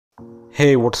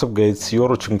Hey, what's up guys, you're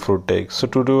watching Fruit Tech. So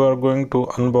today we are going to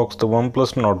unbox the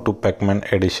OnePlus Nord 2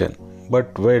 PacMan edition.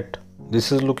 But wait,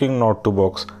 this is looking Nord 2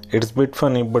 box. It's a bit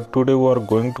funny, but today we are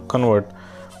going to convert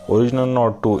original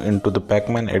Nord 2 into the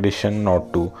PacMan edition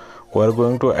Nord 2. We are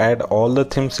going to add all the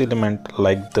themes element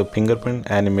like the fingerprint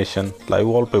animation, live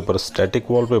wallpaper, static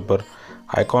wallpaper,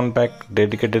 icon pack,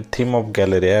 dedicated theme of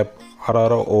gallery app,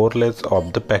 RRO overlays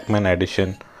of the PacMan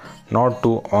edition Nord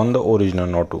 2 on the original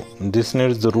Nord 2. This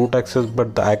needs the root access,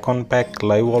 but the icon pack,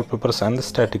 live wallpapers and the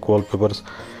static wallpapers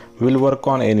will work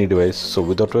on any device. So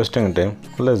without wasting time,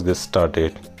 let's get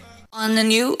started. On a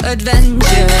new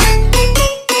adventure.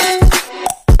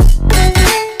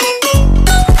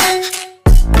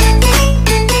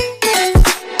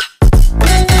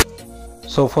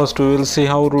 So first we will see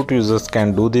how root users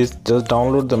can do this. Just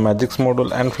download the Magix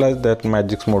module and flash that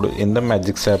Magix module in the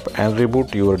Magix app and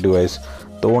reboot your device.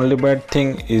 The only bad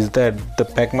thing is that the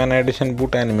PacMan edition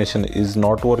boot animation is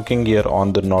not working here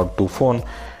on the Nord 2 phone.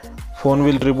 Phone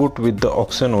will reboot with the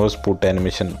Oxygen's boot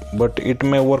animation, but it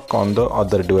may work on the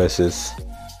other devices.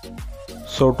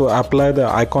 So to apply the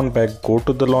icon pack, go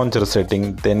to the launcher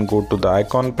setting, then go to the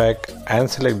icon pack and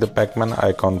select the PacMan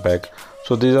icon pack.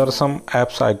 So these are some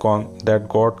apps icon that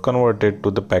got converted to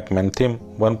the PacMan theme.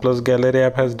 OnePlus Gallery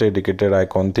app has dedicated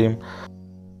icon theme.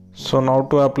 So now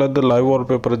to apply the live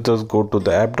wallpaper, just go to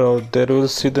the app drawer. There you will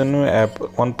see the new app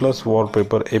OnePlus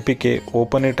Wallpaper APK.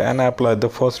 Open it and apply the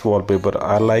first wallpaper.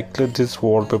 I like this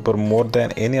wallpaper more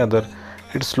than any other.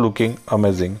 It's looking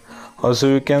amazing. Also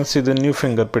you can see the new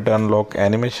fingerprint unlock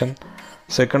animation.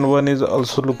 Second one is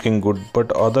also looking good,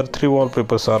 but other three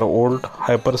wallpapers are old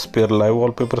Hypersphere live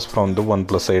wallpapers from the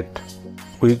OnePlus 8.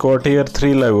 We got here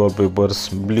three live wallpapers,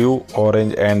 blue,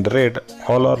 orange and red.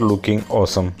 All are looking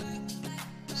awesome.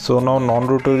 So now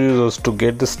non-router users, to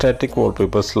get the static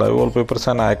wallpapers, live wallpapers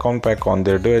and icon pack on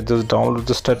their device, just download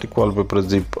the static wallpaper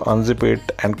zip, unzip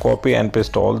it and copy and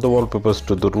paste all the wallpapers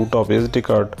to the root of SD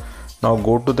card. Now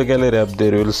go to the gallery app,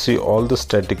 there you will see all the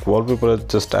static wallpapers,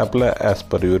 just apply as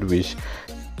per your wish.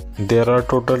 There are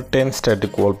total 10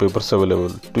 static wallpapers available.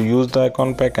 To use the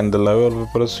icon pack and the live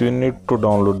wallpapers, you need to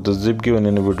download the zip given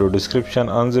in the video description,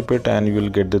 unzip it and you will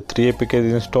get the 3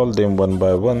 APKs, install them one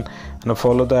by one and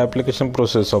follow the application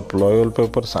process of live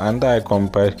wallpapers and the icon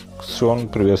pack shown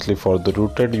previously for the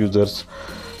rooted users.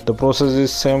 The process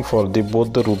is same for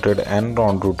both the rooted and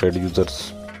non-rooted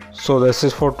users. So that's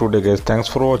it for today guys. Thanks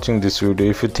for watching this video.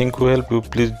 If you think we help you,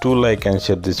 please do like and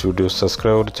share this video,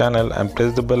 subscribe our channel and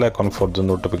press the bell icon for the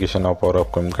notification of our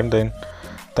upcoming content.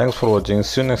 Thanks for watching.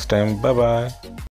 See you next time. Bye bye.